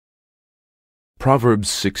Proverbs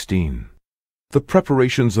 16. The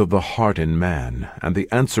preparations of the heart in man, and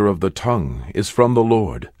the answer of the tongue, is from the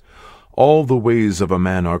Lord. All the ways of a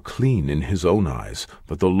man are clean in his own eyes,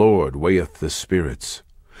 but the Lord weigheth the spirits.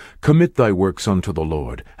 Commit thy works unto the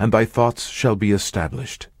Lord, and thy thoughts shall be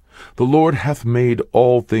established. The Lord hath made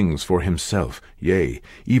all things for himself, yea,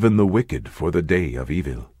 even the wicked for the day of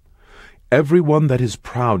evil. Every one that is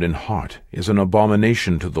proud in heart is an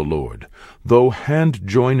abomination to the Lord. Though hand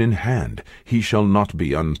join in hand, he shall not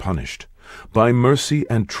be unpunished. By mercy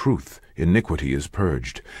and truth iniquity is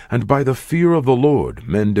purged, and by the fear of the Lord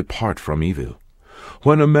men depart from evil.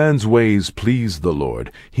 When a man's ways please the Lord,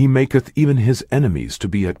 he maketh even his enemies to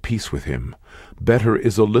be at peace with him. Better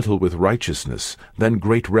is a little with righteousness than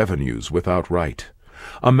great revenues without right.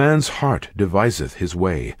 A man's heart deviseth his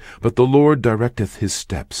way, but the Lord directeth his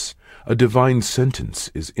steps. A divine sentence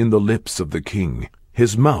is in the lips of the king.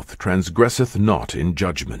 His mouth transgresseth not in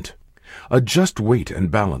judgment. A just weight and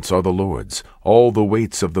balance are the Lord's. All the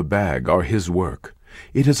weights of the bag are his work.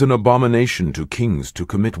 It is an abomination to kings to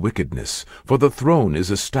commit wickedness, for the throne is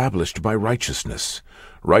established by righteousness.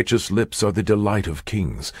 Righteous lips are the delight of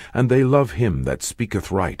kings, and they love him that speaketh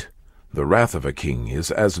right. The wrath of a king is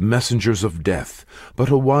as messengers of death, but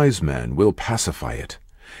a wise man will pacify it.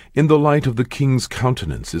 In the light of the king's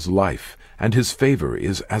countenance is life, and his favor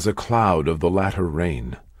is as a cloud of the latter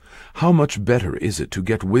rain. How much better is it to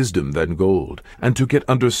get wisdom than gold, and to get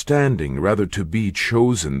understanding rather to be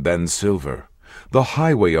chosen than silver? The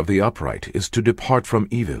highway of the upright is to depart from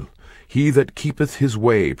evil. He that keepeth his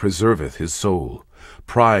way preserveth his soul.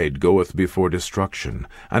 Pride goeth before destruction,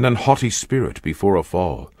 and an haughty spirit before a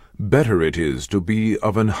fall. Better it is to be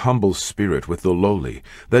of an humble spirit with the lowly,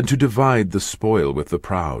 than to divide the spoil with the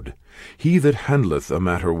proud. He that handleth a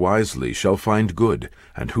matter wisely shall find good,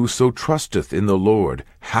 and whoso trusteth in the Lord,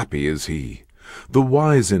 happy is he. The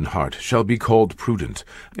wise in heart shall be called prudent,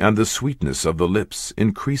 and the sweetness of the lips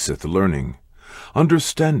increaseth learning.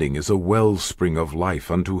 Understanding is a wellspring of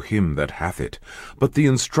life unto him that hath it, but the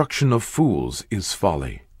instruction of fools is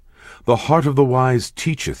folly. The heart of the wise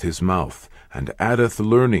teacheth his mouth, and addeth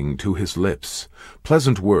learning to his lips.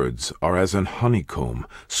 Pleasant words are as an honeycomb,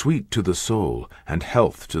 sweet to the soul, and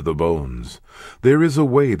health to the bones. There is a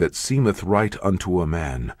way that seemeth right unto a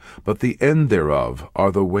man, but the end thereof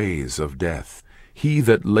are the ways of death. He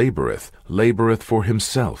that laboureth, laboureth for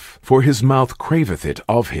himself, for his mouth craveth it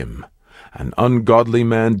of him. An ungodly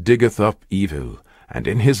man diggeth up evil, and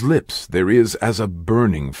in his lips there is as a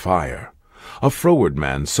burning fire. A froward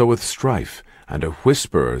man soweth strife, and a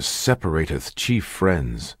whisperer separateth chief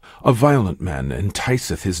friends. A violent man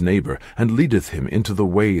enticeth his neighbor, and leadeth him into the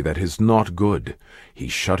way that is not good. He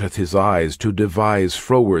shutteth his eyes to devise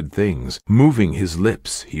froward things. Moving his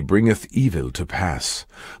lips, he bringeth evil to pass.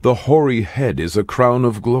 The hoary head is a crown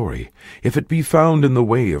of glory, if it be found in the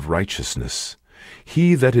way of righteousness.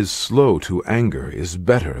 He that is slow to anger is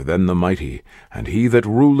better than the mighty, and he that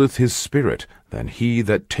ruleth his spirit than he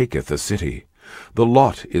that taketh a city. The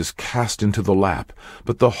lot is cast into the lap,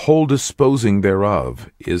 but the whole disposing thereof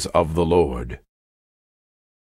is of the Lord.